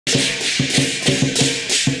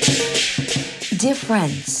Dear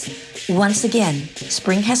friends, once again,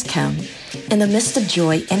 spring has come in the midst of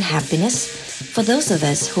joy and happiness for those of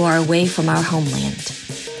us who are away from our homeland.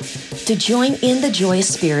 To join in the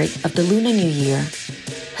joyous spirit of the Lunar New Year,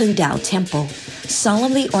 Huong Dao Temple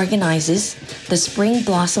solemnly organizes the Spring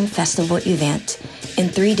Blossom Festival event in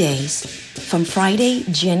 3 days, from Friday,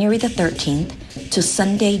 January the 13th to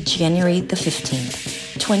Sunday, January the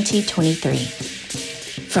 15th, 2023,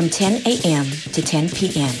 from 10 a.m. to 10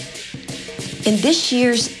 p.m. In this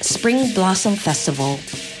year's Spring Blossom Festival,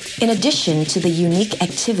 in addition to the unique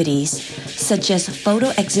activities such as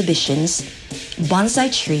photo exhibitions,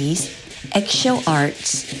 bonsai trees, eggshell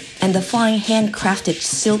arts, and the fine handcrafted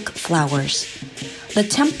silk flowers, the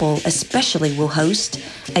temple especially will host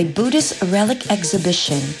a Buddhist relic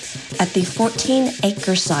exhibition at the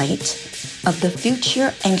 14-acre site of the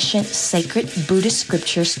future ancient sacred Buddhist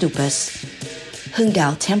scripture stupas. Huong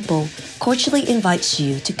Dao Temple cordially invites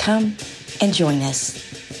you to come and join us.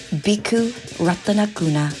 Bhikkhu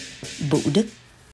Ratanakuna, Bộ Đức.